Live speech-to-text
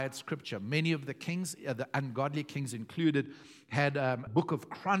At Scripture. Many of the kings, the ungodly kings included, had a book of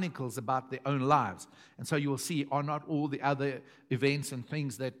chronicles about their own lives. And so you will see, are not all the other events and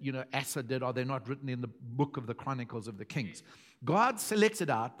things that, Asa did, are they not written in the book of the chronicles of the kings? God selected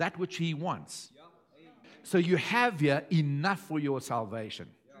out that which he wants. So you have here enough for your salvation.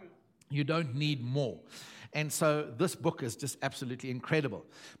 You don't need more. And so this book is just absolutely incredible.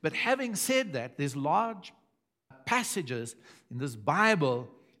 But having said that, there's large passages in this Bible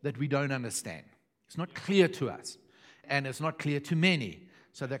that we don't understand. It's not clear to us, and it's not clear to many.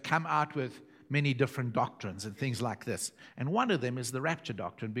 So they come out with many different doctrines and things like this. And one of them is the rapture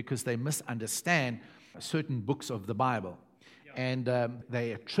doctrine, because they misunderstand certain books of the Bible. And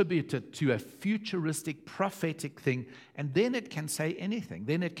they attribute it to a futuristic, prophetic thing, and then it can say anything.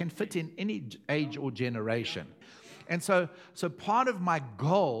 Then it can fit in any age or generation. And so part of my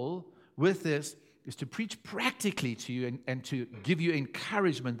goal with this is to preach practically to you and to give you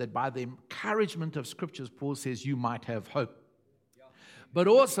encouragement that by the encouragement of Scriptures, Paul says, you might have hope. But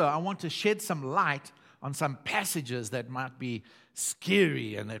also, I want to shed some light on some passages that might be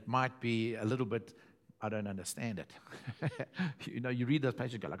scary and that might be a little bit, I don't understand it. You read those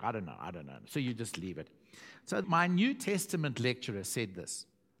passages, you go like, I don't know. So you just leave it. So my New Testament lecturer said this.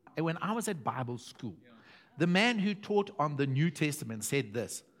 When I was at Bible school, the man who taught on the New Testament said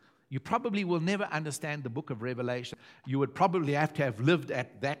this: you probably will never understand the book of Revelation. You would probably have to have lived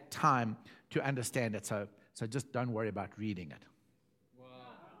at that time to understand it. So just don't worry about reading it. Wow.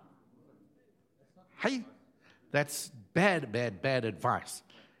 Hey, that's bad advice.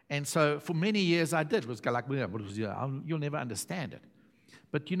 And so for many years I did was go like, you'll never understand it.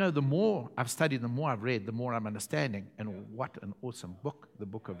 But the more I've studied, the more I've read, the more I'm understanding. And what an awesome book, the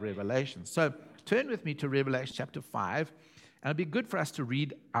book of Revelation. So turn with me to Revelation chapter 5. And it'd be good for us to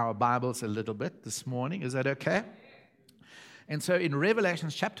read our Bibles a little bit this morning. Is that okay? And so in Revelation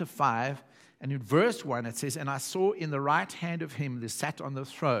chapter 5, and in verse 1, it says, and I saw in the right hand of him that sat on the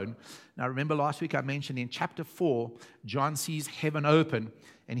throne. Now remember last week I mentioned in chapter 4, John sees heaven open,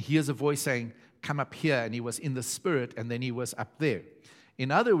 and he hears a voice saying, come up here. And he was in the spirit, and then he was up there. In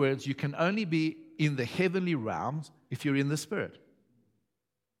other words, you can only be in the heavenly realms if you're in the spirit.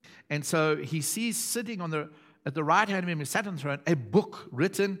 And so he sees sitting at the right hand of him, he sat on the throne, a book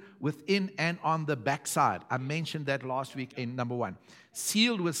written within and on the backside. I mentioned that last week in number 1.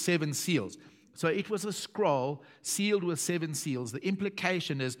 Sealed with 7 seals. So it was a scroll sealed with 7 seals. The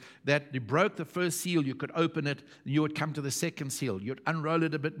implication is that you broke the first seal, you could open it, you would come to the second seal. You'd unroll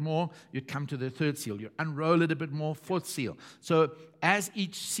it a bit more, you'd come to the third seal. You'd unroll it a bit more, 4th seal. So as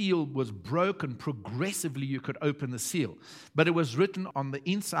each seal was broken, progressively you could open the seal. But it was written on the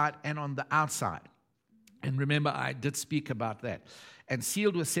inside and on the outside. And remember, I did speak about that. And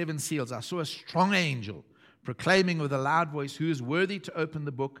sealed with 7 seals, I saw a strong angel proclaiming with a loud voice, who is worthy to open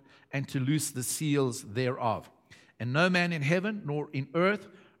the book and to loose the seals thereof. And no man in heaven, nor in earth,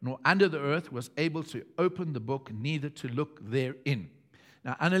 nor under the earth was able to open the book, neither to look therein.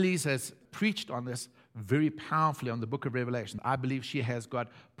 Now, Annalise has preached on this very powerfully on the book of Revelation. I believe she has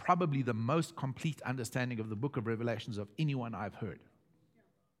got probably the most complete understanding of the book of Revelations of anyone I've heard.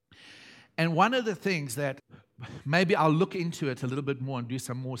 And one of the things that maybe I'll look into it a little bit more and do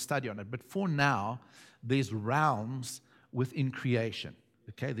some more study on it, but for now, there's realms within creation.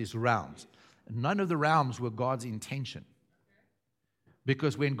 Okay, there's realms. None of the realms were God's intention.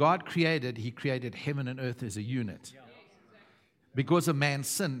 Because when God created, he created heaven and earth as a unit. Because of man's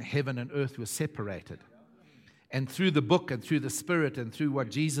sin, heaven and earth were separated. And through the book and through the Spirit and through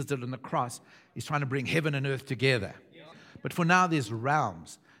what Jesus did on the cross, he's trying to bring heaven and earth together. But for now, there's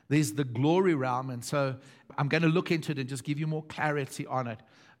realms. There's the glory realm, and so I'm going to look into it and just give you more clarity on it.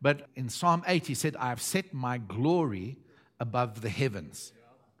 But in Psalm 8, he said, I have set my glory above the heavens.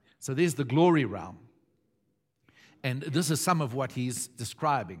 So there's the glory realm. And this is some of what he's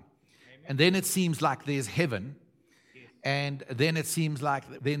describing. And then it seems like there's heaven. And then it seems like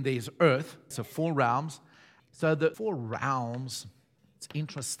then there's earth. So 4 realms. So the 4 realms, it's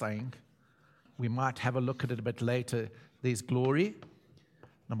interesting. We might have a look at it a bit later. There's glory,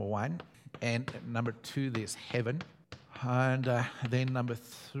 number 1. And number 2, there's heaven. And then number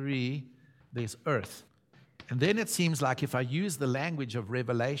 3, there's earth. And then it seems like if I use the language of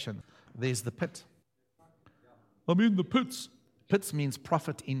Revelation, there's the pit. I'm in the pits. Pits means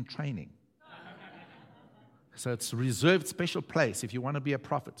prophet in training. So it's a reserved special place. If you want to be a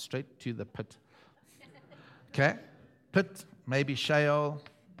prophet, straight to the pit. Okay? Pit, maybe Sheol,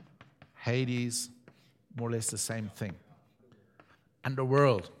 Hades, more or less the same thing.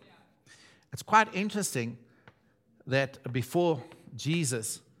 Underworld. It's quite interesting that before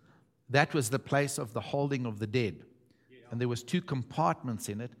Jesus, that was the place of the holding of the dead. And there was 2 compartments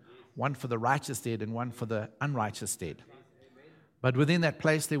in it, one for the righteous dead and one for the unrighteous dead. But within that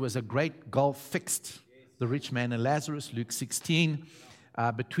place, there was a great gulf fixed, the rich man and Lazarus, Luke 16.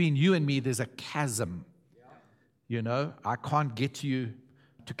 Between you and me, there's a chasm. You know, I can't get you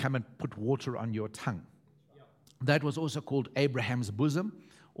to come and put water on your tongue. That was also called Abraham's bosom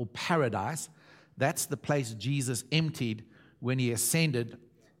or paradise. That's the place Jesus emptied when he ascended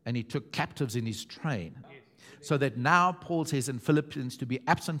and he took captives in his train. So that now, Paul says in Philippians, to be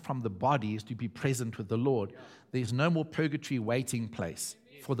absent from the body is to be present with the Lord. There's no more purgatory waiting place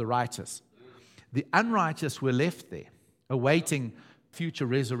for the righteous. The unrighteous were left there, awaiting future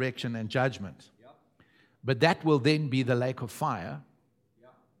resurrection and judgment. But that will then be the lake of fire,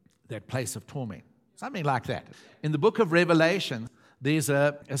 that place of torment. Something like that. In the book of Revelation, there's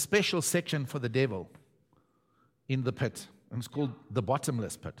a special section for the devil in the pit. And it's called the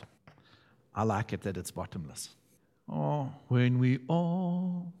bottomless pit. I like it that it's bottomless. Oh, when we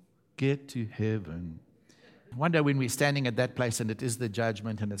all get to heaven. One day when we're standing at that place and it is the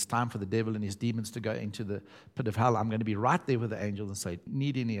judgment and it's time for the devil and his demons to go into the pit of hell, I'm going to be right there with the angels and say,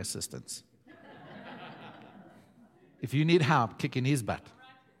 need any assistance? If you need help kicking his butt,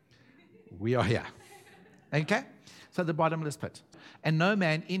 we are here. Okay? So the bottomless pit. And no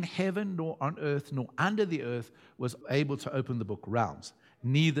man in heaven nor on earth nor under the earth was able to open the book realms,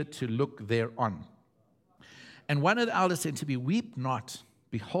 neither to look thereon. And one of the elders said to me, weep not.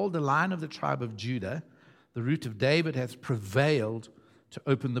 Behold, the Lion of the tribe of Judah, the root of David, hath prevailed to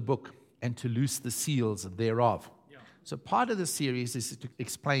open the book and to loose the seals thereof. Yeah. So part of the series is to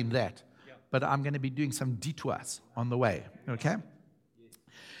explain that. Yeah. But I'm going to be doing some detours on the way. Okay? Yes.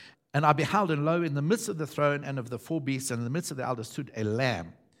 And I beheld, and lo, in the midst of the throne and of the 4 beasts, and in the midst of the elders stood a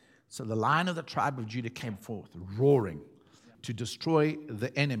lamb. So the Lion of the tribe of Judah came forth, roaring, to destroy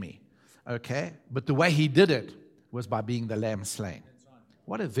the enemy. Okay? But the way he did it was by being the lamb slain.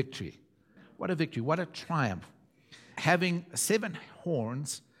 What a victory. What a victory. What a triumph. Having 7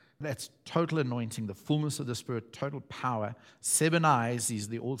 horns, that's total anointing, the fullness of the Spirit, total power. 7 eyes, he's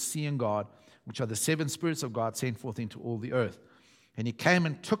the all-seeing God, which are the 7 spirits of God sent forth into all the earth. And he came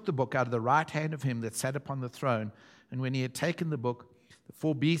and took the book out of the right hand of him that sat upon the throne. And when he had taken the book, the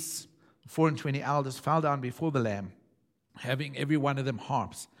 4 beasts, the 24 elders fell down before the Lamb, having every one of them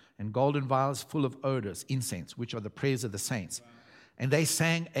harps and golden vials full of odors, incense, which are the prayers of the saints. And they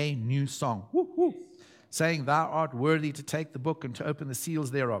sang a new song, woo, woo, saying, Thou art worthy to take the book and to open the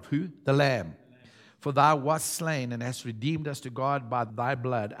seals thereof. Who? The Lamb. For thou wast slain and hast redeemed us to God by thy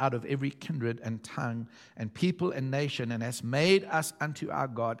blood out of every kindred and tongue and people and nation, and hast made us unto our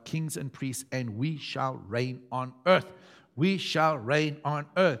God kings and priests, and we shall reign on earth. We shall reign on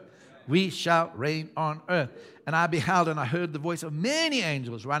earth. We shall reign on earth. And I beheld, and I heard the voice of many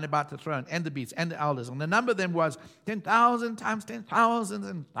angels round about the throne, and the beasts, and the elders. And the number of them was 10,000 times 10,000s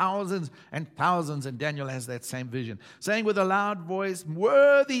and thousands and thousands. And Daniel has that same vision, saying with a loud voice,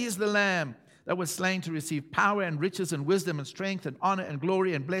 Worthy is the Lamb that was slain to receive power and riches and wisdom and strength and honor and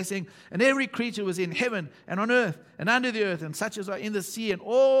glory and blessing. And every creature was in heaven and on earth and under the earth, and such as are in the sea, and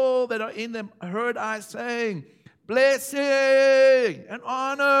all that are in them, heard I saying, Blessing and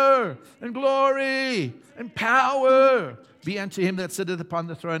honor and glory and power be unto him that sitteth upon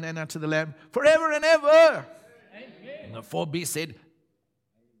the throne and unto the Lamb forever and ever. Amen. And the 4 beasts said,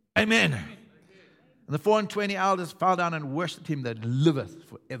 Amen. And the 24 elders fell down and worshipped him that liveth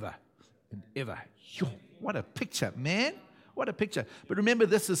forever and ever. What a picture, man. What a picture. But remember,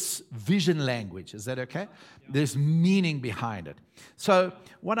 this is vision language. Is that okay? There's meaning behind it. So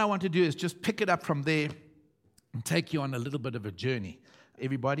what I want to do is just pick it up from there and take you on a little bit of a journey.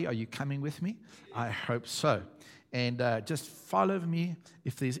 Everybody, are you coming with me? I hope so. And just follow me.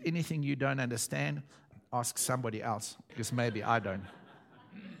 If there's anything you don't understand, ask somebody else, because maybe I don't.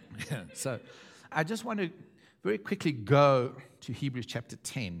 So I just want to very quickly go to Hebrews chapter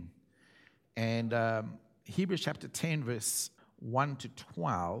 10. And Hebrews chapter 10, verse 1 to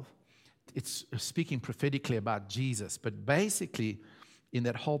 12, it's speaking prophetically about Jesus. But basically, in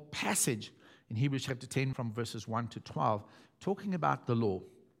that whole passage, in Hebrews chapter 10 from verses 1 to 12, talking about the law,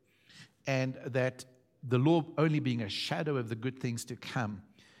 and that the law only being a shadow of the good things to come,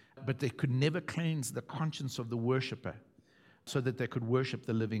 but they could never cleanse the conscience of the worshiper so that they could worship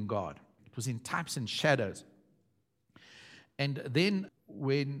the living God. It was in types and shadows. And then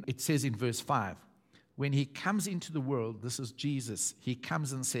when it says in verse 5, when he comes into the world, this is Jesus, he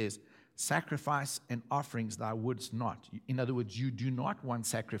comes and says, Sacrifice and offerings thou wouldst not. In other words, you do not want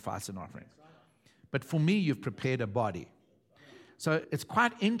sacrifice and offerings. But for me, you've prepared a body. So it's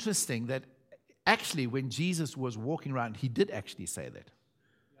quite interesting that actually when Jesus was walking around, he did actually say that.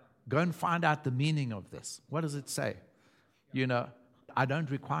 Go and find out the meaning of this. What does it say? You know, I don't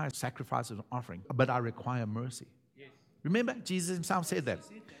require sacrifice and offering, but I require mercy. Remember, Jesus himself said that.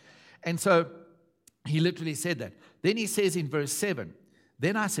 And so he literally said that. Then he says in verse 7,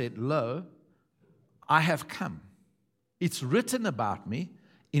 then I said, lo, I have come. It's written about me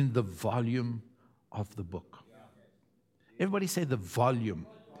in the volume of the book. Everybody say the volume.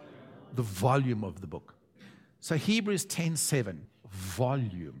 The volume of the book. So Hebrews 10:7,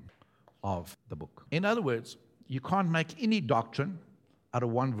 volume of the book. In other words, you can't make any doctrine out of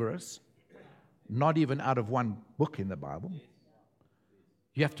one verse, not even out of one book in the Bible.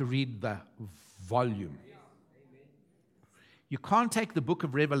 You have to read the volume. You can't take the book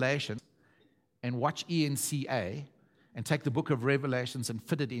of Revelation and watch ENCA and take the book of Revelations and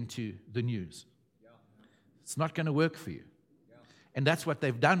fit it into the news. It's not going to work for you. And that's what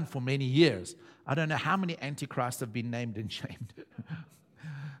they've done for many years. I don't know how many antichrists have been named and shamed.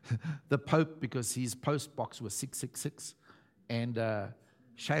 The Pope, because his post box was 666. And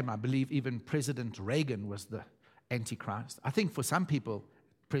shame, I believe even President Reagan was the antichrist. I think for some people,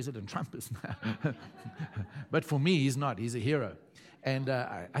 President Trump is now. But for me, he's not. He's a hero. And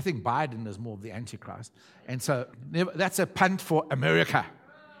I think Biden is more of the antichrist. And so that's a punt for America.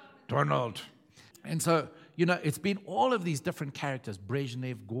 Donald. And so, you know, it's been all of these different characters,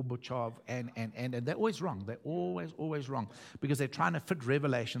 Brezhnev, Gorbachev, and they're always wrong. They're always wrong because they're trying to fit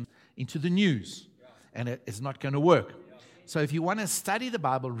Revelation into the news, and it's not going to work. So if you want to study the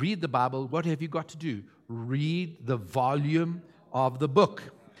Bible, read the Bible, what have you got to do? Read the volume of the book.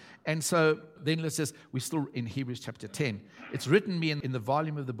 And so then let's just, we're still in Hebrews chapter 10. It's written me in the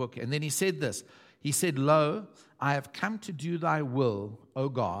volume of the book. And then he said this. He said, lo, I have come to do thy will, O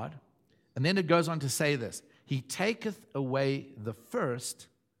God. And then it goes on to say this. He taketh away the first,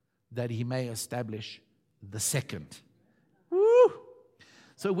 that he may establish the second. Woo!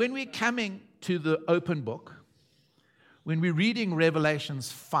 So when we're coming to the open book, when we're reading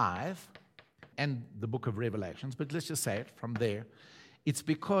Revelations 5 and the book of Revelations, but let's just say it from there, it's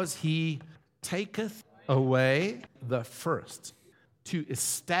because he taketh away the first to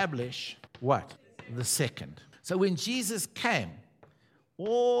establish what? The second. So when Jesus came,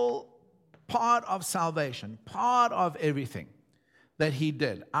 all part of salvation, part of everything that he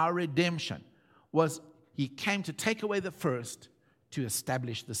did, our redemption, was he came to take away the first to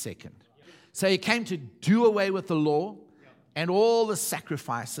establish the second. So he came to do away with the law and all the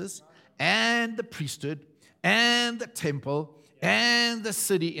sacrifices and the priesthood and the temple and the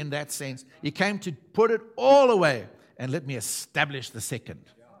city in that sense. He came to put it all away and let me establish the second.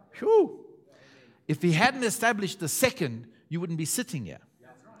 Whew. If he hadn't established the second, you wouldn't be sitting here.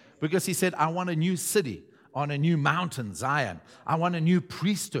 Because he said, I want a new city on a new mountain, Zion. I want a new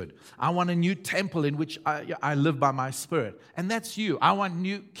priesthood. I want a new temple in which I live by my spirit. And that's you. I want a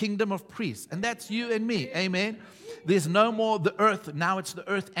new kingdom of priests. And that's you and me. Amen. There's no more the earth. Now it's the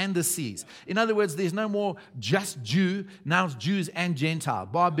earth and the seas. In other words, there's no more just Jew. Now it's Jews and Gentile.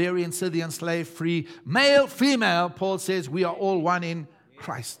 Barbarian, Scythian, slave, free, male, female. Paul says we are all one in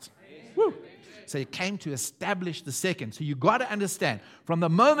Christ. Woo. So he came to establish the second. So you got to understand, from the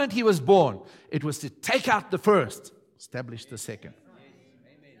moment he was born, it was to take out the first, establish the second.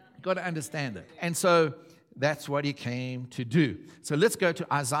 You got to understand it. And so that's what he came to do. So let's go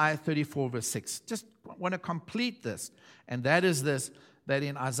to Isaiah 34, verse 6. Just want to complete this. And that is this, that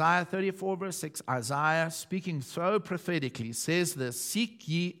in Isaiah 34, verse 6, Isaiah, speaking so prophetically, says this, seek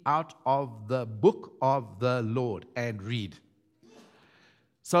ye out of the book of the Lord and read.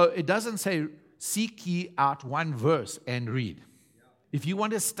 So it doesn't say, seek ye out one verse and read. If you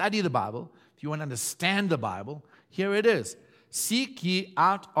want to study the Bible, if you want to understand the Bible, here it is. Seek ye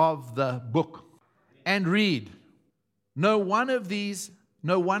out of the book and read. No one of these,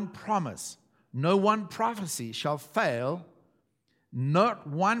 no one promise, no one prophecy shall fail. Not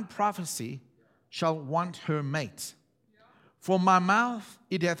one prophecy shall want her mate. For my mouth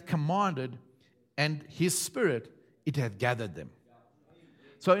it hath commanded, and his spirit it hath gathered them.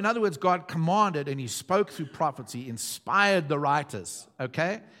 So in other words, God commanded and he spoke through prophecy, inspired the writers,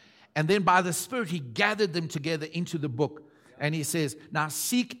 okay? And then by the Spirit, he gathered them together into the book. And he says, now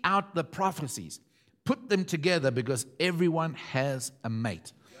seek out the prophecies. Put them together because everyone has a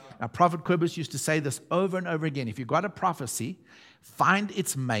mate. Now, Prophet Quibbers used to say this over and over again. If you've got a prophecy, find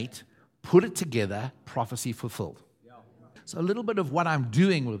its mate, put it together, prophecy fulfilled. So a little bit of what I'm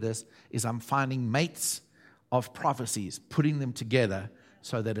doing with this is I'm finding mates of prophecies, putting them together,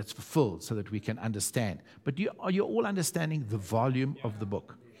 so that it's fulfilled, so that we can understand. But are you all understanding the volume of the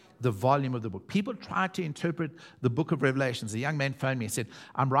book? The volume of the book. People try to interpret the book of Revelations. A young man phoned me and said,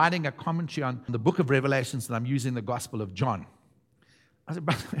 I'm writing a commentary on the book of Revelations and I'm using the Gospel of John. I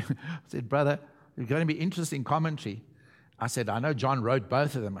said, brother, it's going to be interesting commentary. I said, I know John wrote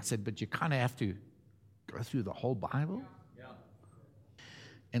both of them. I said, but you kind of have to go through the whole Bible.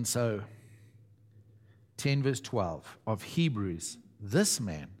 And so, 10 verse 12 of Hebrews, this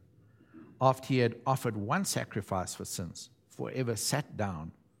man, after he had offered one sacrifice for sins, forever sat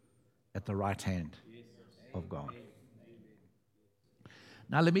down at the right hand of God.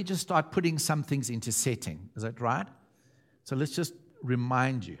 Now, let me just start putting some things into setting. Is that right? So let's just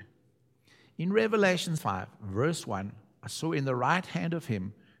remind you. In Revelation 5, verse 1, I saw in the right hand of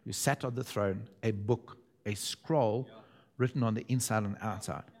him who sat on the throne a book, a scroll written on the inside and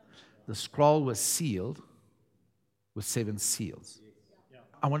outside. The scroll was sealed with 7 seals.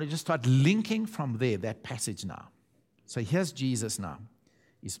 I want to just start linking from there, that passage now. So here's Jesus now.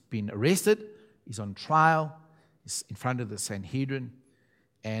 He's been arrested. He's on trial. He's in front of the Sanhedrin.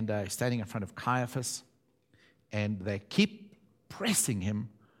 And he's standing in front of Caiaphas. And they keep pressing him,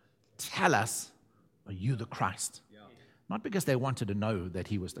 tell us, are you the Christ? Not because they wanted to know that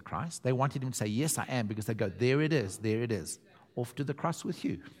he was the Christ. They wanted him to say, yes, I am, because they go, there it is, there it is. Off to the cross with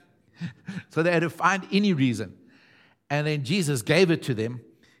you. So they had to find any reason. And then Jesus gave it to them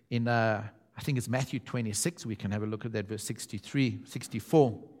in, I think it's Matthew 26. We can have a look at that, verse 63,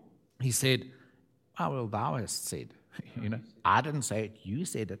 64. He said, oh, well, thou hast said. I didn't say it, you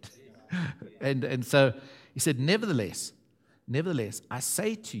said it. And so he said, nevertheless, I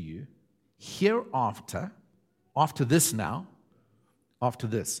say to you, hereafter, after this now, after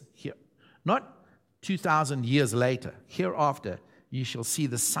this, here, not 2,000 years later, hereafter, you shall see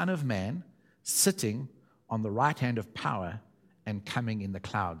the Son of Man sitting on the right hand of power and coming in the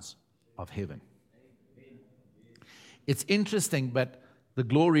clouds of heaven. It's interesting, but the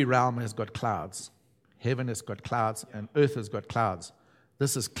glory realm has got clouds. Heaven has got clouds, and earth has got clouds.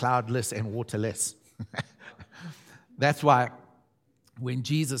 This is cloudless and waterless. That's why when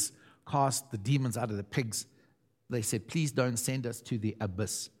Jesus cast the demons out of the pigs, they said, please don't send us to the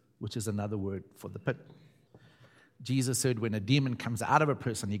abyss, which is another word for the pit. Jesus said when a demon comes out of a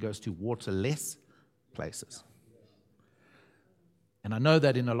person, he goes to waterless places. And I know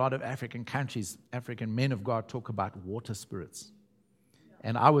that in a lot of African countries, African men of God talk about water spirits.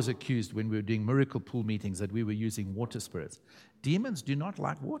 And I was accused when we were doing miracle pool meetings that we were using water spirits. Demons do not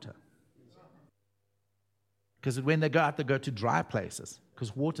like water. Because when they go out, they go to dry places.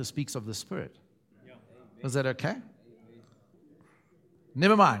 Because water speaks of the Spirit. Is that okay?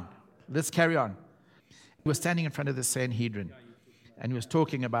 Never mind. Let's carry on. He was standing in front of the Sanhedrin. And he was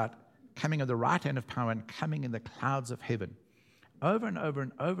talking about coming on the right hand of power and coming in the clouds of heaven. Over and over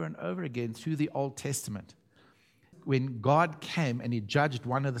and over and over again through the Old Testament. When God came and he judged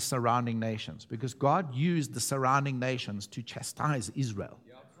one of the surrounding nations. Because God used the surrounding nations to chastise Israel.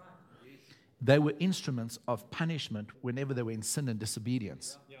 They were instruments of punishment whenever they were in sin and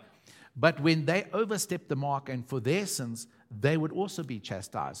disobedience. But when they overstepped the mark and for their sins, they would also be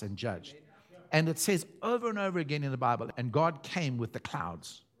chastised and judged. And it says over and over again in the Bible, and God came with the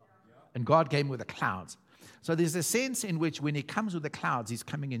clouds. And God came with the clouds. So there's a sense in which when he comes with the clouds, he's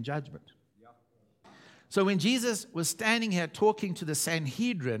coming in judgment. So when Jesus was standing here talking to the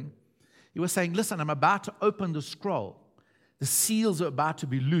Sanhedrin, he was saying, listen, I'm about to open the scroll. The seals are about to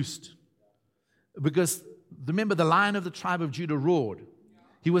be loosed. Because remember, the Lion of the tribe of Judah roared.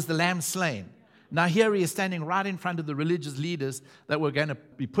 He was the lamb slain. Now here he is standing right in front of the religious leaders that were going to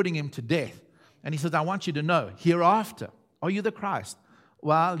be putting him to death. And he says, I want you to know, hereafter, are you the Christ?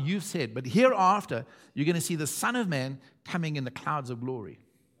 Well, you've said, but hereafter, you're going to see the Son of Man coming in the clouds of glory,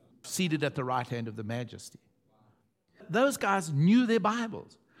 seated at the right hand of the Majesty. Those guys knew their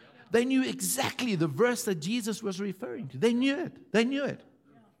Bibles. They knew exactly the verse that Jesus was referring to. They knew it. They knew it.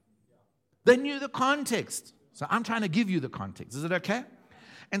 They knew the context. So I'm trying to give you the context. Is it okay?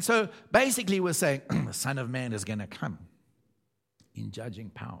 And so basically we're saying the Son of Man is going to come in judging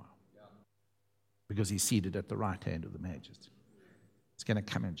power because he's seated at the right hand of the Majesty. He's going to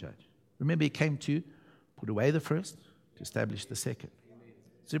come and judge. Remember, he came to put away the first, to establish the second.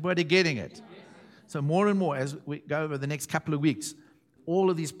 Is everybody getting it? So more and more, as we go over the next couple of weeks, all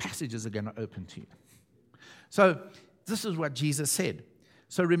of these passages are going to open to you. So this is what Jesus said.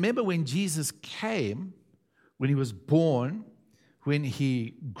 So remember when Jesus came, when he was born, when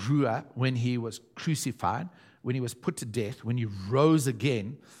he grew up, when he was crucified, when he was put to death, when he rose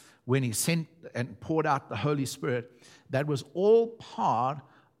again, when he sent and poured out the Holy Spirit, that was all part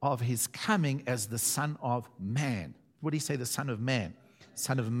of his coming as the Son of Man. What do you say, the Son of Man?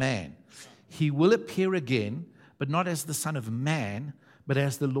 Son of Man. He will appear again, but not as the Son of Man, but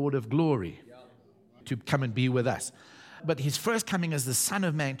as the Lord of glory, to come and be with us. But his first coming as the Son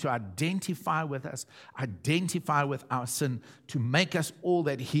of Man to identify with us, identify with our sin, to make us all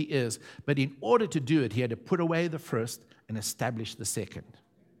that he is. But in order to do it, he had to put away the first and establish the second.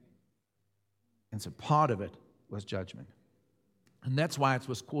 And so part of it was judgment. And that's why it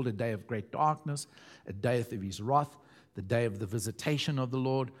was called a day of great darkness, a day of his wrath, the day of the visitation of the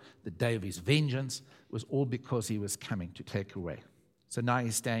Lord, the day of his vengeance. It was all because he was coming to take away. So now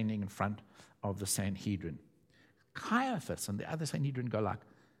he's standing in front of the Sanhedrin. Caiaphas and the other Sanhedrin go like,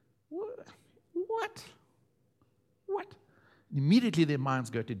 what? Immediately their minds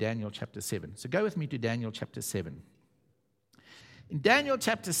go to Daniel chapter 7. So go with me to Daniel chapter 7. In Daniel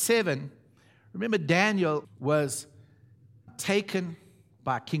chapter 7, remember Daniel was taken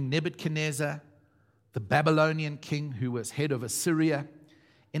by King Nebuchadnezzar, the Babylonian king who was head of Assyria,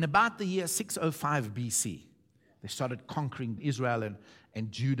 in about the year 605 BC. They started conquering Israel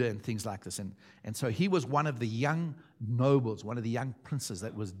and Judah and things like this. And so he was one of the young nobles, one of the young princes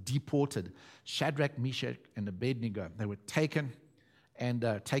that was deported. Shadrach, Meshach, and Abednego. They were taken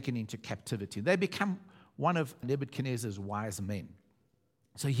and taken into captivity. They become one of Nebuchadnezzar's wise men.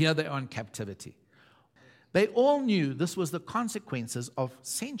 So here they are in captivity. They all knew this was the consequences of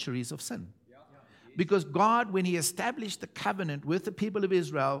centuries of sin. Because God, when he established the covenant with the people of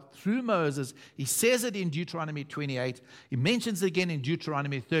Israel through Moses, he says it in Deuteronomy 28. He mentions it again in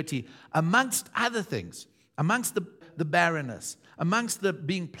Deuteronomy 30. Amongst other things, amongst the barrenness, amongst the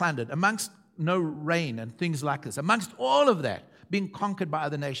being plundered, amongst no rain and things like this, amongst all of that, being conquered by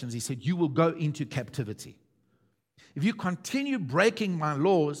other nations, he said, you will go into captivity. If you continue breaking my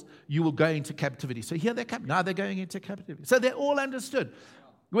laws, you will go into captivity. So here they come. Now they're going into captivity. So they all understood.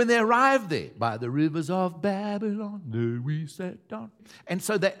 When they arrived there, by the rivers of Babylon, there we sat down. And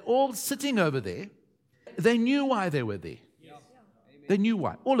so they're all sitting over there. They knew why they were there. They knew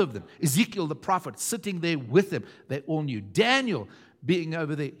why. All of them. Ezekiel, the prophet, sitting there with them. They all knew. Daniel being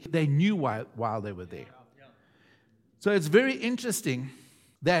over there. They knew why while they were there. So it's very interesting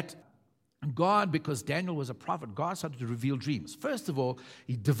that God, because Daniel was a prophet, God started to reveal dreams. First of all,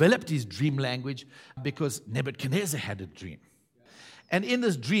 he developed his dream language because Nebuchadnezzar had a dream. And in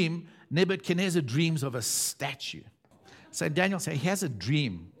this dream, Nebuchadnezzar dreams of a statue. So Daniel said he has a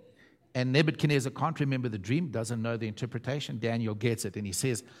dream. And Nebuchadnezzar can't remember the dream, doesn't know the interpretation. Daniel gets it. And he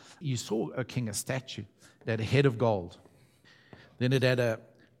says, you saw, O king, a statue that had a head of gold. Then it had a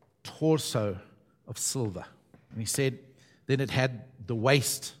torso of silver. And he said, then it had the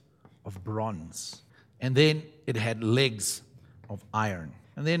waist of bronze. And then it had legs of iron.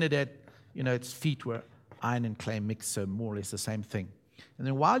 And then it had, its feet were iron and clay mixed, so more or less the same thing. And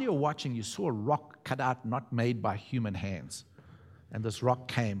then while you're watching, you saw a rock cut out, not made by human hands. And this rock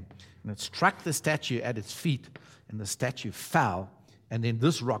came, and it struck the statue at its feet, and the statue fell, and then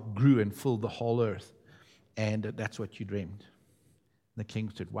this rock grew and filled the whole earth. And that's what you dreamed. The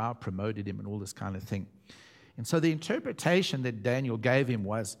king said, wow, promoted him and all this kind of thing. And so the interpretation that Daniel gave him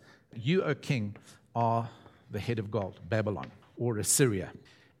was, you, O king, are the head of gold, Babylon, or Assyria.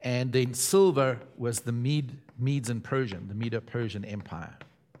 And then silver was the Medes and Persian, the Medo-Persian Empire.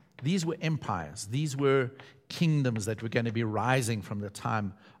 These were empires. These were kingdoms that were going to be rising from the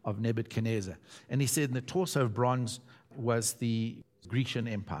time of Nebuchadnezzar. And he said the torso of bronze was the Grecian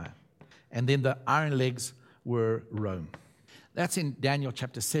Empire. And then the iron legs were Rome. That's in Daniel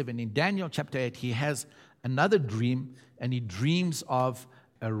chapter 7. In Daniel chapter 8, he has another dream, and he dreams of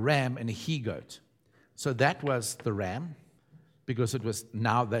a ram and a he-goat. So that was the ram, because it was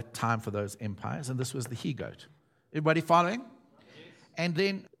now that time for those empires, and this was the he-goat. Everybody following? And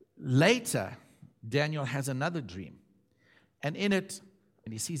then later, Daniel has another dream. And in it,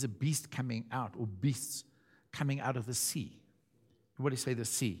 he sees a beast coming out, or beasts coming out of the sea. Everybody say the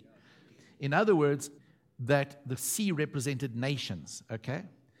sea. In other words, that the sea represented nations, okay?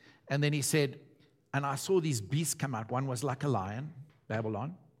 And then he said, and I saw these beasts come out. One was like a lion,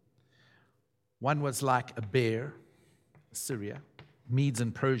 Babylon. One was like a bear, Syria, Medes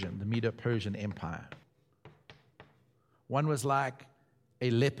and Persian, the Medo-Persian Empire. One was like a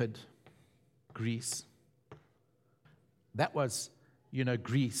leopard, Greece. That was,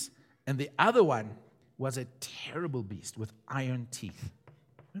 Greece. And the other one was a terrible beast with iron teeth.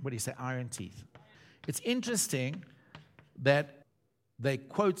 What do you say, iron teeth? It's interesting that they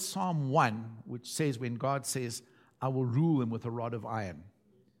quote Psalm 1, which says when God says, I will rule him with a rod of iron.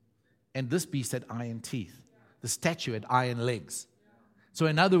 And this beast had iron teeth. The statue had iron legs. So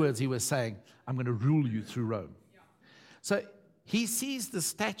in other words, he was saying, I'm going to rule you through Rome. So he sees the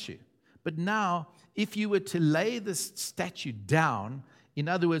statue. But now, if you were to lay this statue down, in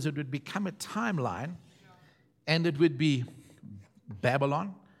other words, it would become a timeline, and it would be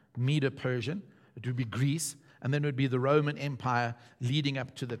Babylon, Medo-Persian, it would be Greece, and then it would be the Roman Empire leading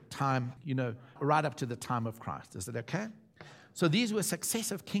up to the time, right up to the time of Christ. Is that okay? So these were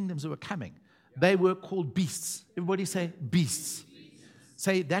successive kingdoms that were coming. They were called beasts. Everybody say beasts.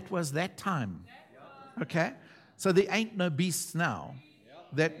 Say that was that time. Okay? So there ain't no beasts now.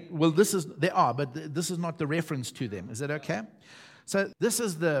 There are, but this is not the reference to them. Is that okay? So this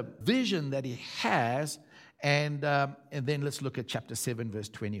is the vision that he has, and then let's look at chapter 7, verse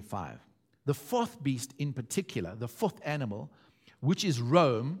 25. The fourth beast in particular, the fourth animal, which is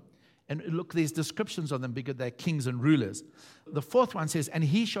Rome, and look, there's descriptions of them because they're kings and rulers. The fourth one says, and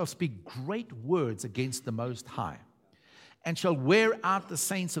he shall speak great words against the Most High, and shall wear out the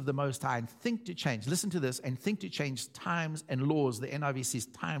saints of the Most High, and think to change, listen to this, and think to change times and laws. The NIV says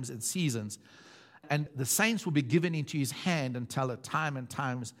times and seasons. And the saints will be given into his hand until a time and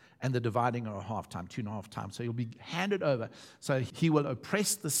times and the dividing of a half time, 2.5 times. So he'll be handed over. So he will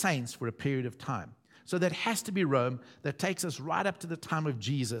oppress the saints for a period of time. So that has to be Rome. That takes us right up to the time of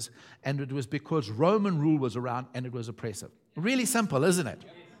Jesus. And it was because Roman rule was around and it was oppressive. Really simple, isn't it?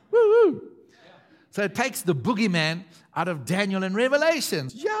 Woo-woo. So it takes the boogeyman out of Daniel and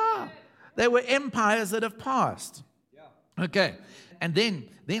Revelations. Yeah. They were empires that have passed. Okay. And then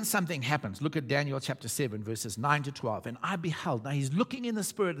something happens. Look at Daniel chapter 7, verses 9 to 12. And I beheld. Now he's looking in the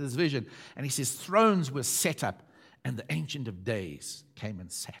spirit of this vision. And he says, thrones were set up. And the Ancient of Days came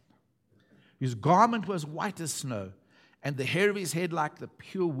and sat. His garment was white as snow. And the hair of his head like the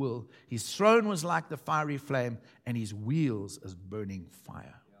pure wool. His throne was like the fiery flame. And his wheels as burning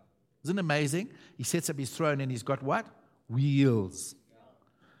fire. Isn't it amazing? He sets up his throne and he's got what? Wheels.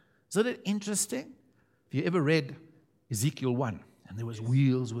 Isn't it interesting? Have you ever read Ezekiel 1? And there was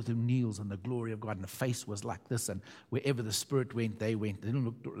wheels within wheels and the glory of God. And the face was like this. And wherever the Spirit went, they went. They didn't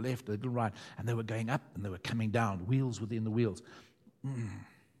look to the left, they didn't right. And they were going up and they were coming down. Wheels within the wheels.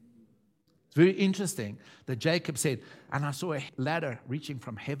 It's very interesting that Jacob said, and I saw a ladder reaching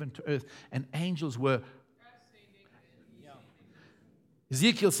from heaven to earth. And angels were.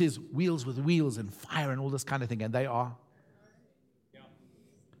 Ezekiel says wheels with wheels and fire and all this kind of thing. And they are.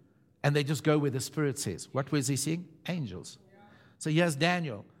 And they just go where the Spirit says. What was he seeing? Angels. So here's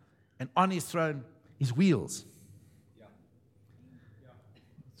Daniel, and on his throne, his wheels.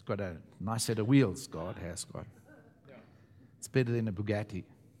 It's got a nice set of wheels, God has got. It's better than a Bugatti.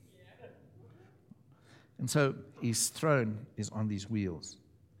 And so his throne is on these wheels,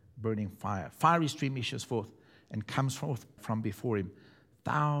 burning fire. Fiery stream issues forth and comes forth from before him.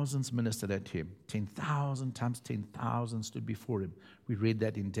 Thousands ministered unto him. 10,000 times 10,000 stood before him. We read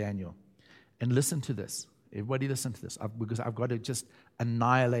that in Daniel. And listen to this. Everybody listen to this, because I've got to just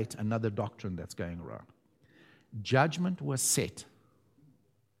annihilate another doctrine that's going around. Judgment was set,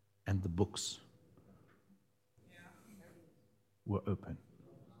 and the books were open.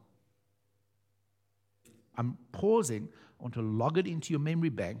 I'm pausing. I want to log it into your memory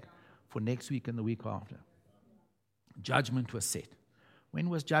bank for next week and the week after. Judgment was set. When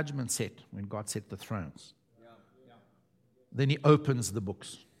was judgment set? When God set the thrones. Then he opens the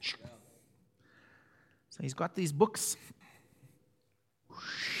books. So he's got these books.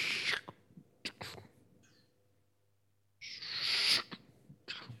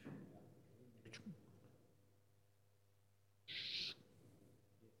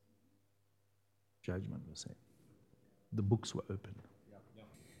 Judgment was set. The books were opened.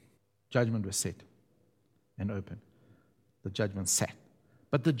 Judgment was set and opened. The judgment sat.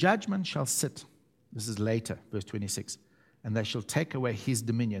 But the judgment shall sit. This is later, verse 26. And they shall take away his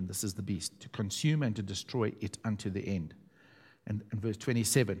dominion, this is the beast, to consume and to destroy it unto the end. And verse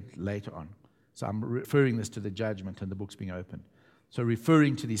 27, later on. So I'm referring this to the judgment and the books being opened. So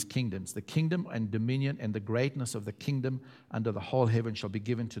referring to these kingdoms, the kingdom and dominion and the greatness of the kingdom under the whole heaven shall be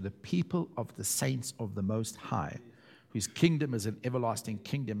given to the people of the saints of the Most High, whose kingdom is an everlasting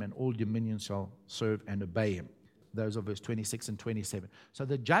kingdom, and all dominions shall serve and obey him. Those are verse 26 and 27. So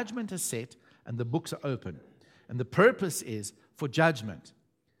the judgment is set and the books are open. And the purpose is for judgment,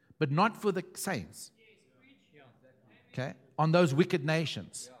 but not for the saints. Okay? On those wicked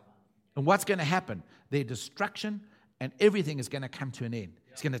nations. And what's going to happen? Their destruction and everything is going to come to an end.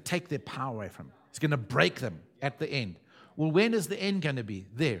 It's going to take their power away from them. It's going to break them at the end. Well, when is the end going to be?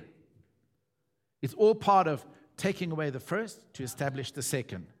 There. It's all part of taking away the first to establish the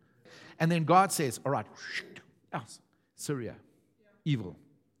second. And then God says, all right, Syria, evil.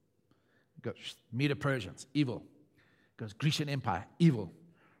 Goes Medo-Persians, evil. Goes Grecian Empire, evil.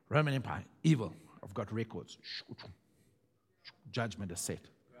 Roman Empire, evil. I've got records. Judgment is set.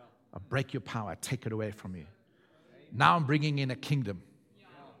 I break your power, I take it away from you. Now I'm bringing in a kingdom.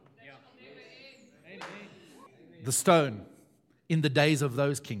 The stone, in the days of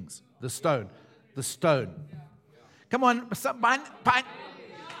those kings. The stone. Come on,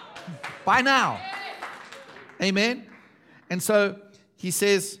 by now. Amen. And so he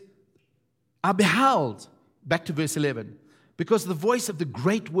says, I beheld, back to verse 11, because the voice of the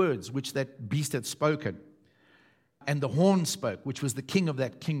great words which that beast had spoken, and the horn spoke, which was the king of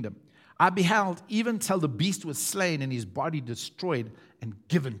that kingdom. I beheld even till the beast was slain and his body destroyed and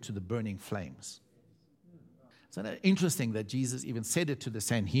given to the burning flames. Isn't it interesting that Jesus even said it to the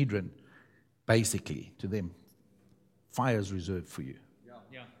Sanhedrin, basically, to them, fire is reserved for you.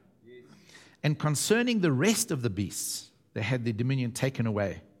 Yeah. And concerning the rest of the beasts, they had their dominion taken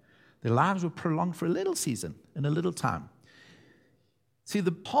away. Their lives were prolonged for a little season, in a little time. See,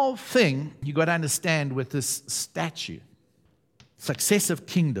 the whole thing, you got to understand with this statue, successive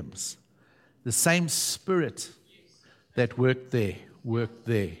kingdoms, the same spirit that worked there, worked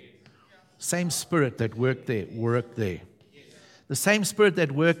there. Same spirit that worked there, worked there. The same spirit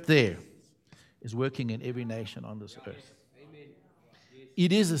that worked there is working in every nation on this earth.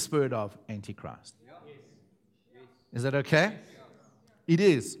 It is a spirit of Antichrist. Is that okay? It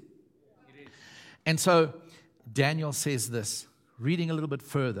is. And so Daniel says this, reading a little bit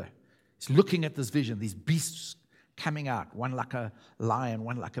further. He's looking at this vision, these beasts coming out, one like a lion,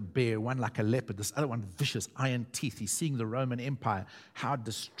 one like a bear, one like a leopard, this other one vicious, iron teeth. He's seeing the Roman Empire, how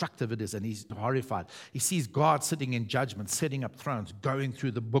destructive it is, and he's horrified. He sees God sitting in judgment, setting up thrones, going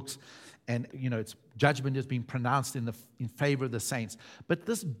through the books, and it's judgment has been pronounced in favor of the saints. But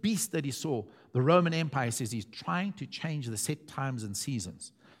this beast that he saw, the Roman Empire, says he's trying to change the set times and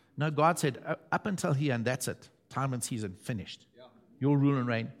seasons. No, God said, up until here, and that's it. Time and season finished. Your rule and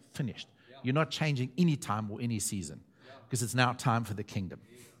reign finished. You're not changing any time or any season because it's now time for the kingdom.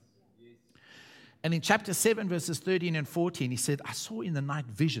 And in chapter 7, verses 13 and 14, he said, I saw in the night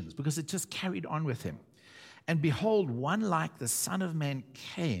visions, because it just carried on with him. And behold, one like the Son of Man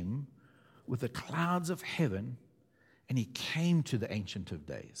came with the clouds of heaven, and he came to the Ancient of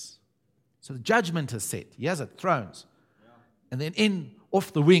Days. So the judgment is set. He has it, thrones. And then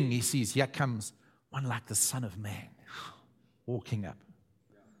off the wing, he sees, here comes one like the Son of Man, walking up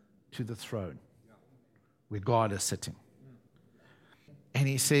to the throne where God is sitting. And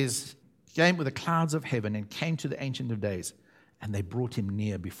he says, came with the clouds of heaven and came to the Ancient of Days, and they brought him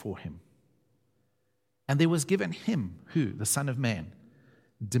near before him. And there was given him, who? The Son of Man,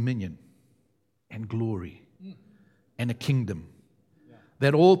 dominion and glory and a kingdom,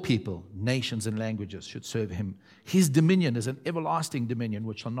 that all people, nations, and languages should serve him. His dominion is an everlasting dominion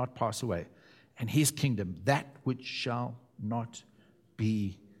which shall not pass away, and his kingdom, that which shall not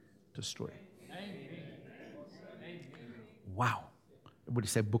be destroyed. Wow. Everybody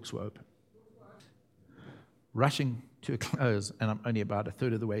say books were open. Rushing to a close, and I'm only about a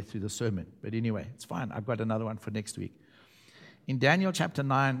third of the way through the sermon. But anyway, it's fine. I've got another one for next week. In Daniel chapter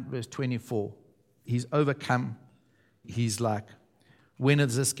 9, verse 24, he's overcome. He's like, when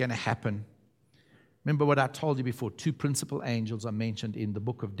is this going to happen? Remember what I told you before. Two principal angels are mentioned in the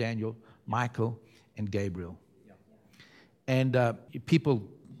book of Daniel, Michael and Gabriel. And people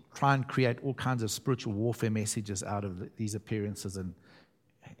try and create all kinds of spiritual warfare messages out of these appearances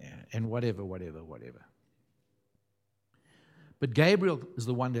and whatever. But Gabriel is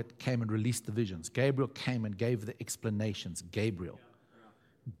the one that came and released the visions. Gabriel came and gave the explanations. Gabriel.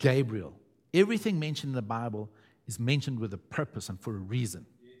 Everything mentioned in the Bible is mentioned with a purpose and for a reason.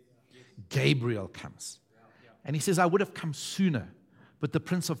 Gabriel comes. And he says, I would have come sooner, but the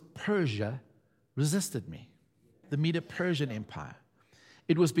prince of Persia resisted me. The Medo-Persian Empire.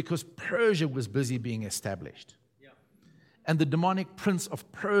 It was because Persia was busy being established. And the demonic prince of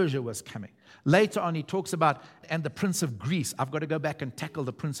Persia was coming. Later on, he talks about, and the prince of Greece. I've got to go back and tackle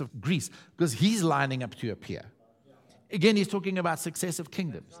the prince of Greece because he's lining up to appear. Again, he's talking about successive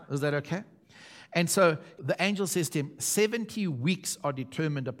kingdoms. Is that okay? And so the angel says to him, 70 weeks are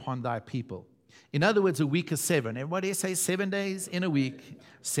determined upon thy people. In other words, a week is 7. Everybody says 7 days in a week.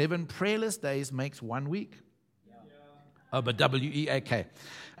 7 prayerless days makes 1 week. Oh, but W-E-A-K.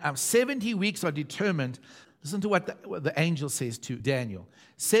 70 weeks are determined. Listen to what the angel says to Daniel.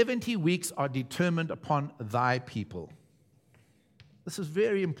 70 weeks are determined upon thy people. This is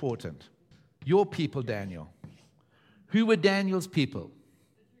very important. Your people, Daniel. Who were Daniel's people?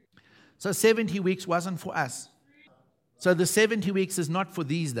 So 70 weeks wasn't for us. So the 70 weeks is not for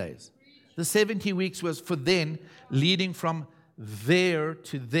these days. The 70 weeks was for then, leading from there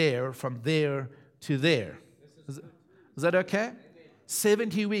to there, from there to there. Is that okay?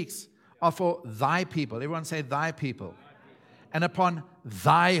 70 weeks are for thy people. Everyone say thy people. And upon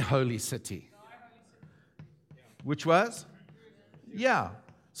thy holy city. Which was? Yeah.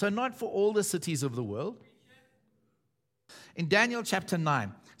 So not for all the cities of the world. In Daniel chapter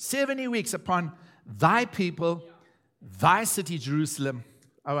 9, 70 weeks upon thy people, thy city, Jerusalem.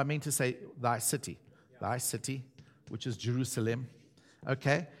 Oh, I mean to say thy city, which is Jerusalem.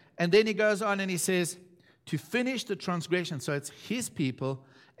 Okay? And then he goes on and he says, to finish the transgression. So it's his people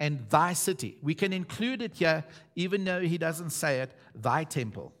and thy city. We can include it here, even though he doesn't say it, thy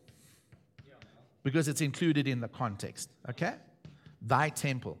temple. Because it's included in the context. Okay? Thy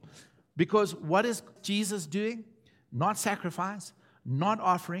temple. Because what is Jesus doing? Not sacrifice, not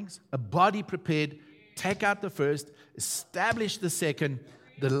offerings, a body prepared, take out the first, establish the second.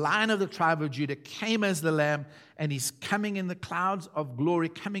 The Lion of the tribe of Judah came as the Lamb, and he's coming in the clouds of glory,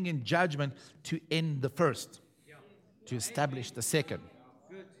 coming in judgment to end the first, to establish the second.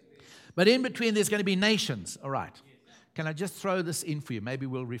 But in between, there's going to be nations. All right. Can I just throw this in for you? Maybe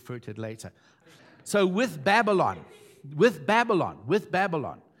we'll refer to it later. So with Babylon,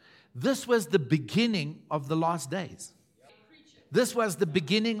 this was the beginning of the last days. This was the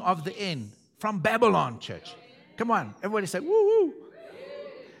beginning of the end from Babylon, church. Come on, everybody say, woo, woo.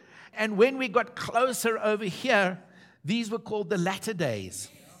 And when we got closer over here, these were called the latter days.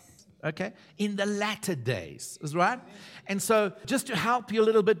 Okay? In the latter days, is right? And so just to help you a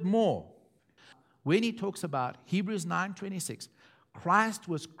little bit more, when he talks about Hebrews 9:26, Christ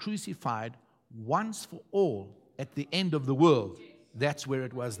was crucified once for all at the end of the world. That's where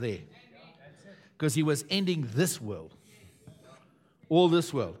it was there. Because he was ending this world. All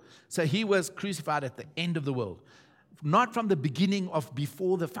this world. So he was crucified at the end of the world. Not from the beginning of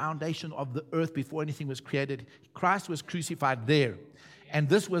before the foundation of the earth, before anything was created. Christ was crucified there. And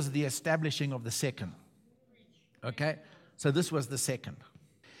this was the establishing of the second. Okay? So this was the second.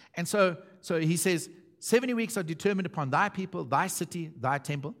 And so he says, 70 weeks are determined upon thy people, thy city, thy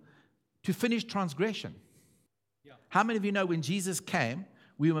temple, to finish transgression. How many of you know when Jesus came,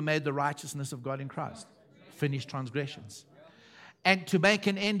 we were made the righteousness of God in Christ? Finish transgressions. And to make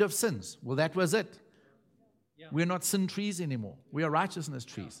an end of sins. Well, that was it. We're not sin trees anymore. We are righteousness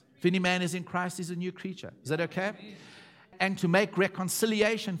trees. If any man is in Christ, he's a new creature. Is that okay? And to make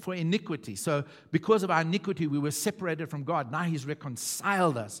reconciliation for iniquity. So because of our iniquity, we were separated from God. Now he's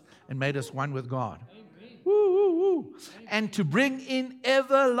reconciled us and made us one with God. Woo, woo, woo. And to bring in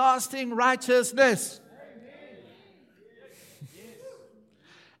everlasting righteousness.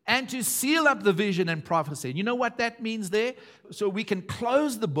 And to seal up the vision and prophecy. And you know what that means there? So we can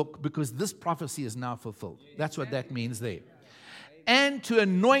close the book because this prophecy is now fulfilled. That's what that means there. And to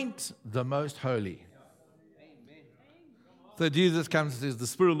anoint the most holy. So Jesus comes and says, the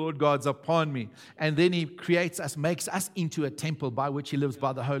Spirit of the Lord God's upon me. And then he creates us, makes us into a temple by which he lives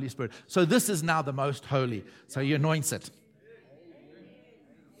by the Holy Spirit. So this is now the most holy. So he anoints it.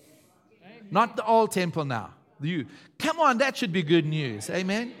 Not the old temple now. You. Come on, that should be good news.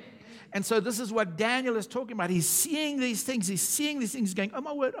 Amen? And so this is what Daniel is talking about. He's seeing these things. He's seeing these things. He's going, oh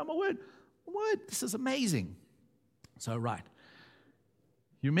my word, oh my word, oh my word. This is amazing. So, right.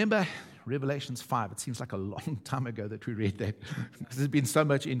 You remember Revelations 5? It seems like a long time ago that we read that because there's been so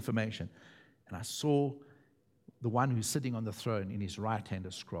much information. And I saw the one who's sitting on the throne in his right hand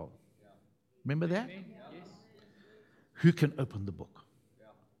a scroll. Remember that? Who can open the book?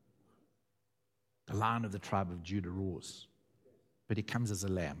 The Lion of the tribe of Judah roars. But he comes as a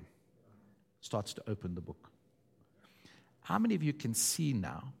lamb. Starts to open the book. How many of you can see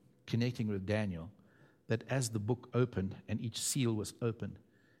now, connecting with Daniel, that as the book opened and each seal was opened,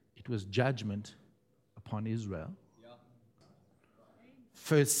 it was judgment upon Israel?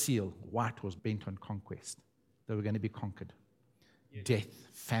 First seal, white, was bent on conquest. They were going to be conquered. Death,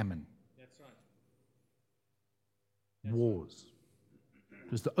 famine. Wars.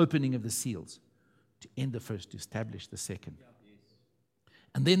 It was the opening of the seals. To end the first, to establish the second.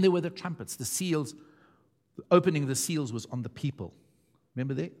 And then there were the trumpets, the seals. The opening of the seals was on the people.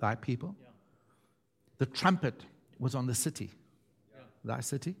 Remember that? Thy people? The trumpet was on the city. Thy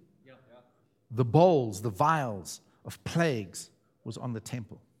city? The bowls, the vials of plagues was on the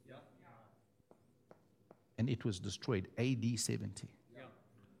temple. And it was destroyed, AD 70.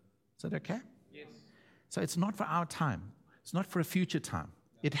 Is that okay? Yes. So it's not for our time. It's not for a future time.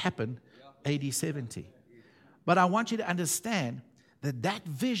 It happened AD 70. But I want you to understand that that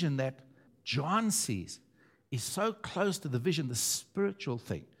vision that John sees is so close to the vision, the spiritual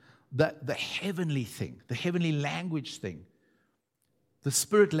thing, the heavenly thing, the heavenly language thing, the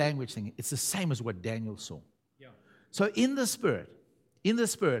spirit language thing. It's the same as what Daniel saw. So in the spirit,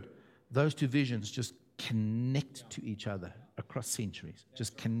 those two visions just connect to each other across centuries,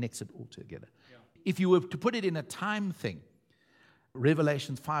 just connects it all together. If you were to put it in a time thing,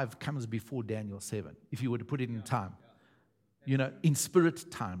 Revelation 5 comes before Daniel 7, if you were to put it in time, in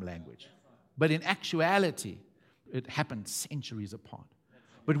spirit time language. But in actuality, it happened centuries apart.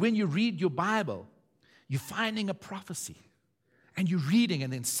 But when you read your Bible, you're finding a prophecy, and you're reading,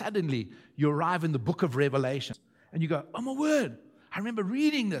 and then suddenly you arrive in the book of Revelation, and you go, oh my word, I remember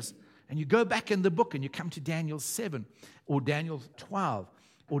reading this. And you go back in the book and you come to Daniel 7 or Daniel 12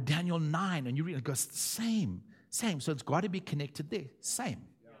 or Daniel 9 and you read it goes, same. So it's got to be connected there. Same.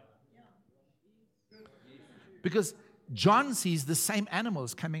 Because John sees the same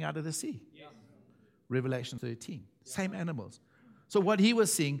animals coming out of the sea. Revelation 13. Same animals. So what he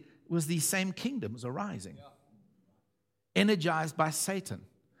was seeing was these same kingdoms arising. Energized by Satan.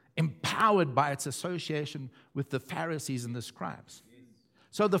 Empowered by its association with the Pharisees and the scribes.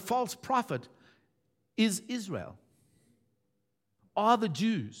 So the false prophet is Israel, are the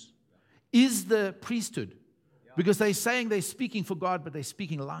Jews, is the priesthood, because they're saying they're speaking for God, but they're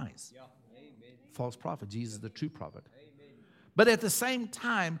speaking lies. False prophet, Jesus is the true prophet. But at the same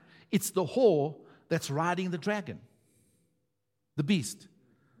time, it's the whore that's riding the dragon, the beast,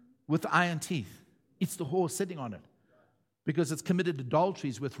 with the iron teeth. It's the whore sitting on it, because it's committed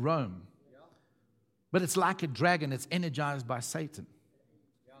adulteries with Rome. But it's like a dragon, it's energized by Satan.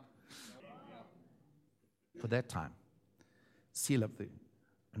 For that time, seal of the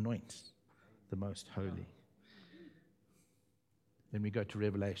anointed, the most holy. Then we go to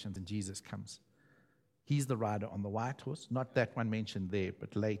Revelations and Jesus comes. He's the rider on the white horse, not that one mentioned there,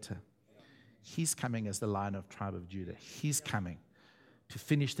 but later. He's coming as the Lion of tribe of Judah. He's coming to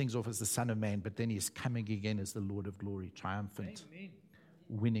finish things off as the Son of Man, but then he's coming again as the Lord of glory, triumphant,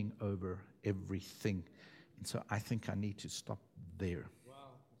 winning over everything. And so I think I need to stop there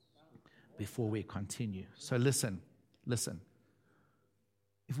before we continue. So listen.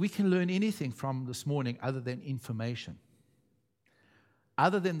 If we can learn anything from this morning other than information,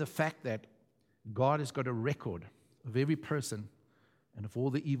 other than the fact that God has got a record of every person and of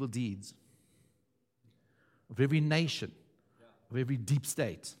all the evil deeds, of every nation, of every deep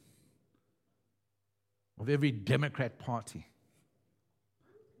state, of every Democrat party,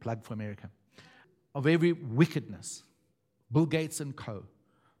 plug for America, of every wickedness, Bill Gates and co.,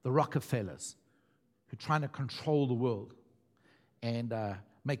 the Rockefellers, who are trying to control the world and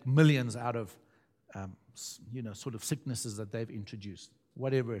make millions out of, sort of sicknesses that they've introduced,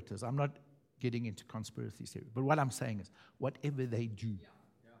 whatever it is. I'm not getting into conspiracy theory, but what I'm saying is, whatever they do,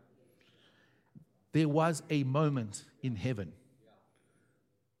 there was a moment in heaven,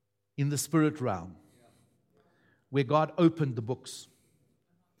 in the spirit realm, where God opened the books.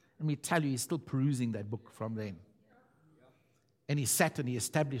 Let me tell you, he's still perusing that book from then. And he sat and he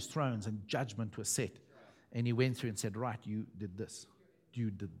established thrones and judgment was set. And he went through and said, right, you did this. You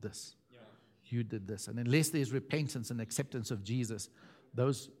did this. You did this. And unless there's repentance and acceptance of Jesus,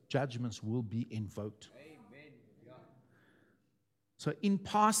 those judgments will be invoked. So in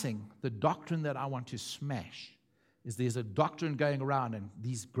passing, the doctrine that I want to smash is there's a doctrine going around and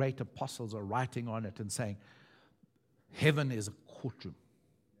these great apostles are writing on it and saying, heaven is a courtroom.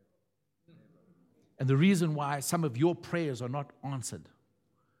 And the reason why some of your prayers are not answered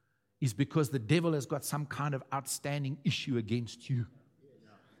is because the devil has got some kind of outstanding issue against you.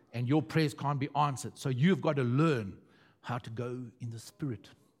 And your prayers can't be answered. So you've got to learn how to go in the spirit.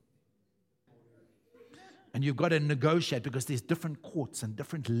 And you've got to negotiate because there's different courts and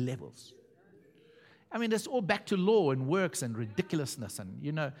different levels. I mean, it's all back to law and works and ridiculousness. And,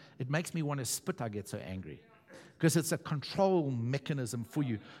 it makes me want to spit. I get so angry. Because it's a control mechanism for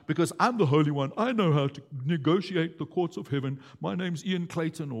you. Because I'm the Holy One. I know how to negotiate the courts of heaven. My name's Ian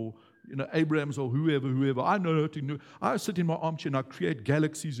Clayton or Abrams or whoever. I know how to. I sit in my armchair and I create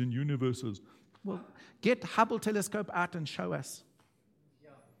galaxies and universes. Well, get Hubble telescope out and show us.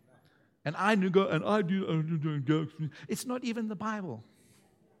 And I go and I do. It's not even the Bible.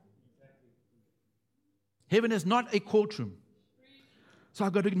 Heaven is not a courtroom. So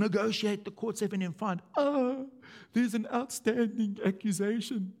I've got to negotiate the courts of heaven and find, there's an outstanding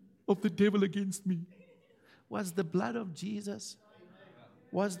accusation of the devil against me. Was the blood of Jesus,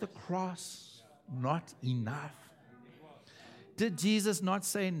 was the cross not enough? Did Jesus not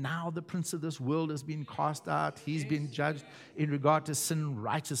say, now the prince of this world has been cast out, he's been judged in regard to sin,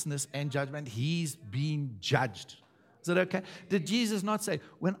 righteousness, and judgment? He's been judged. Is that okay? Did Jesus not say,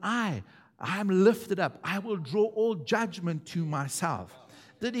 when I'm lifted up, I will draw all judgment to myself?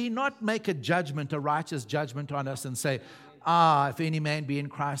 Did he not make a judgment, a righteous judgment on us and say, if any man be in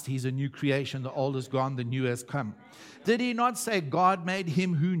Christ, he's a new creation. The old is gone, the new has come. Did he not say God made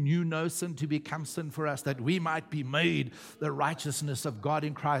him who knew no sin to become sin for us, that we might be made the righteousness of God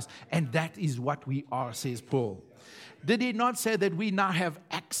in Christ? And that is what we are, says Paul. Did he not say that we now have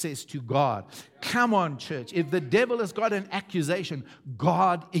access to God? Come on, church. If the devil has got an accusation,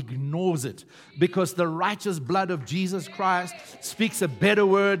 God ignores it because the righteous blood of Jesus Christ speaks a better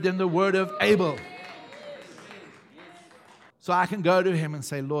word than the word of Abel. So I can go to him and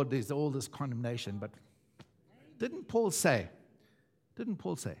say, Lord, there's all this condemnation. But didn't Paul say Didn't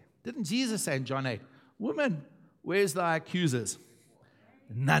Paul say? Didn't Jesus say in John 8, woman, where's thy accusers?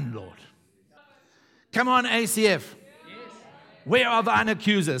 None, Lord. Come on, ACF. Where are thine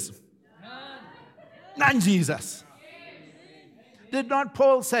accusers? None, Jesus. Did not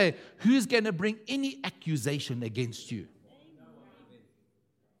Paul say, who's going to bring any accusation against you?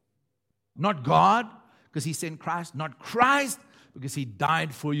 Not God, because he sent Christ. Not Christ, because he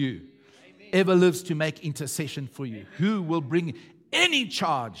died for you. Ever lives to make intercession for you. Who will bring any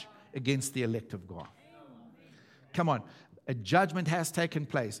charge against the elect of God? Come on. A judgment has taken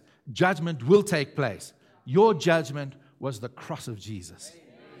place. Judgment will take place. Your judgment was the cross of Jesus.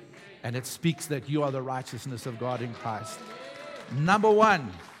 And it speaks that you are the righteousness of God in Christ. Number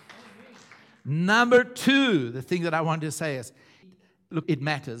one. Number two, the thing that I want to say is, look, it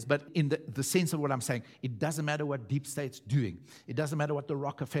matters, but in the sense of what I'm saying, it doesn't matter what deep state's doing. It doesn't matter what the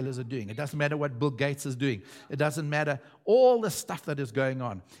Rockefellers are doing. It doesn't matter what Bill Gates is doing. It doesn't matter all the stuff that is going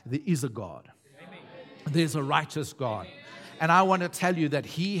on. There is a God. There's a righteous God. And I want to tell you that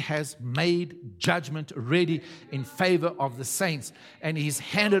he has made judgment ready in favor of the saints. And he's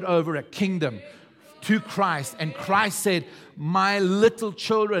handed over a kingdom to Christ. And Christ said, my little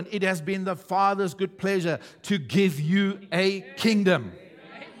children, it has been the Father's good pleasure to give you a kingdom.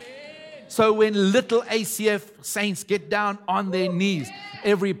 So when little ACF saints get down on their knees,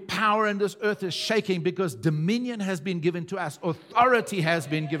 every power in this earth is shaking because dominion has been given to us. Authority has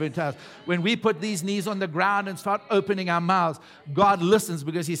been given to us. When we put these knees on the ground and start opening our mouths, God listens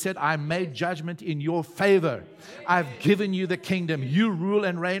because he said, I made judgment in your favor. I've given you the kingdom. You rule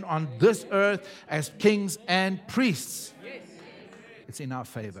and reign on this earth as kings and priests. It's in our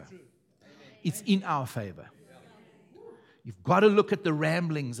favor. It's in our favor. You've got to look at the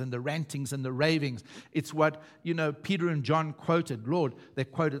ramblings and the rantings and the ravings. It's what, Peter and John quoted. Lord, they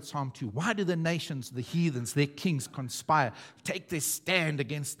quoted Psalm 2. Why do the nations, the heathens, their kings conspire, take their stand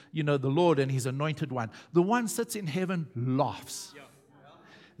against, the Lord and his anointed one? The one sits in heaven laughs.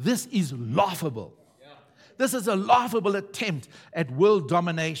 This is laughable. This is a laughable attempt at world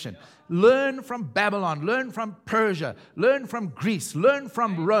domination. Learn from Babylon, learn from Persia, learn from Greece, learn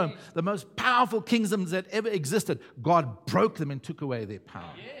from Rome, the most powerful kingdoms that ever existed. God broke them and took away their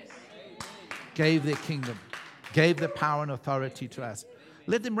power. Gave their kingdom, gave the power and authority to us.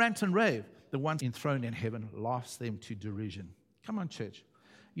 Let them rant and rave. The one enthroned in heaven laughs them to derision. Come on, church.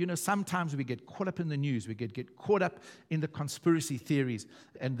 Sometimes we get caught up in the news. We get caught up in the conspiracy theories,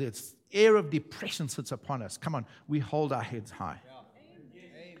 and this air of depression sits upon us. Come on, we hold our heads high.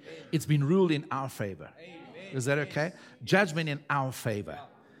 It's been ruled in our favor. Is that okay? Judgment in our favor.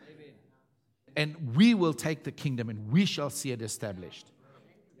 And we will take the kingdom and we shall see it established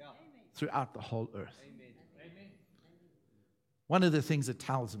throughout the whole earth. One of the things it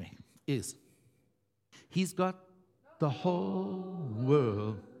tells me is he's got the whole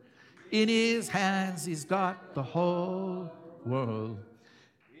world in his hands. He's got the whole world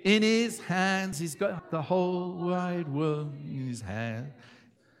in his hands. He's got the whole wide world in his hands.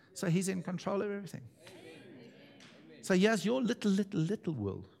 So he's in control of everything. So here's your little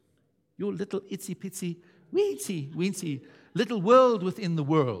world. Your little itsy-pitsy, weensy little world within the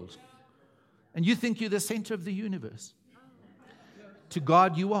world. And you think you're the center of the universe. To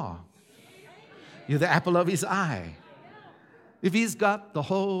God you are. You're the apple of his eye. If he's got the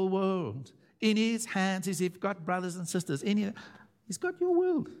whole world in his hands, if he's got brothers and sisters he's got your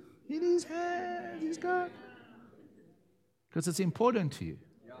world in his hands. He's got. Because it's important to you.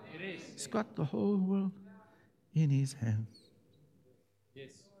 He's got the whole world in his hands. Yes.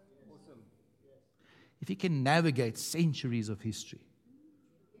 Awesome. If he can navigate centuries of history,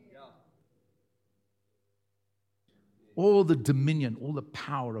 all the dominion, all the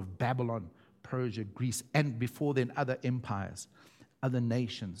power of Babylon, Persia, Greece, and before then other empires, other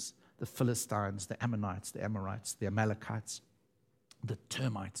nations, the Philistines, the Ammonites, the Amorites, the Amalekites, the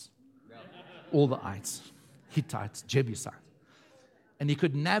termites, all the ites, Hittites, Jebusites. And he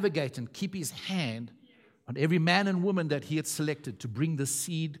could navigate and keep his hand on every man and woman that he had selected to bring the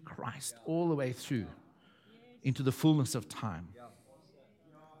seed Christ all the way through into the fullness of time.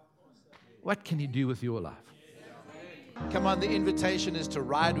 What can he do with your life? Come on, the invitation is to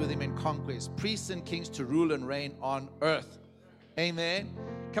ride with him in conquest. Priests and kings to rule and reign on earth. Amen.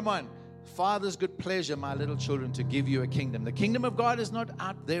 Come on. Father's good pleasure, my little children, to give you a kingdom. The kingdom of God is not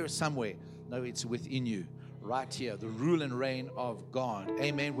out there somewhere. No, it's within you. Right here, the rule and reign of God,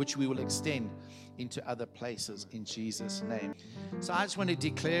 amen, which we will extend into other places in Jesus' name. So I just want to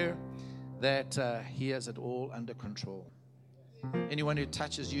declare that he has it all under control. Anyone who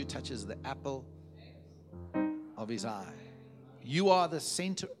touches you touches the apple of his eye. You are the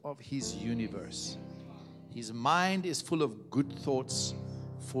center of his universe. His mind is full of good thoughts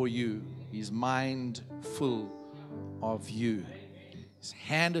for you. His mind full of you. His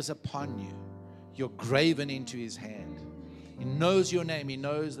hand is upon you. You're graven into His hand. He knows your name. He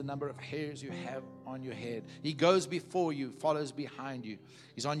knows the number of hairs you have on your head. He goes before you, follows behind you.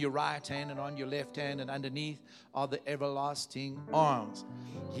 He's on your right hand and on your left hand, and underneath are the everlasting arms.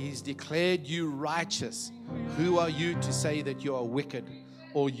 He's declared you righteous. Who are you to say that you are wicked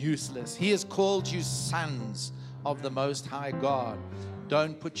or useless? He has called you sons of the Most High God.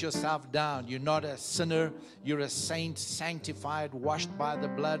 Don't put yourself down. You're not a sinner. You're a saint, sanctified, washed by the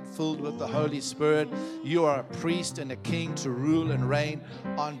blood, filled with the Holy Spirit. You are a priest and a king to rule and reign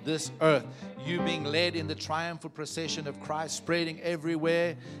on this earth. You being led in the triumphal procession of Christ, spreading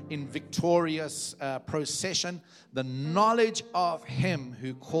everywhere in victorious procession the knowledge of Him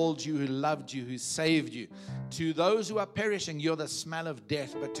who called you, who loved you, who saved you. To those who are perishing, you're the smell of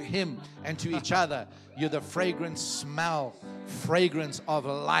death, but to Him and to each other, you're the fragrance of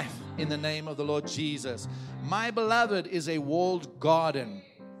life in the name of the Lord Jesus. My beloved is a walled garden,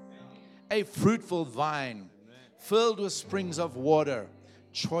 a fruitful vine, filled with springs of water,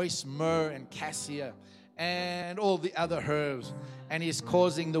 choice myrrh and cassia, and all the other herbs. And He's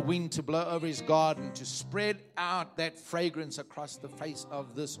causing the wind to blow over His garden, to spread out that fragrance across the face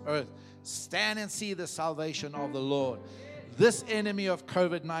of this earth. Stand and see the salvation of the Lord. This enemy of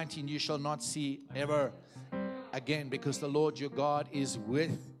COVID-19 you shall not see ever again, because the Lord your God is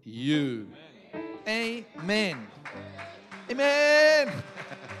with you. Amen. Amen.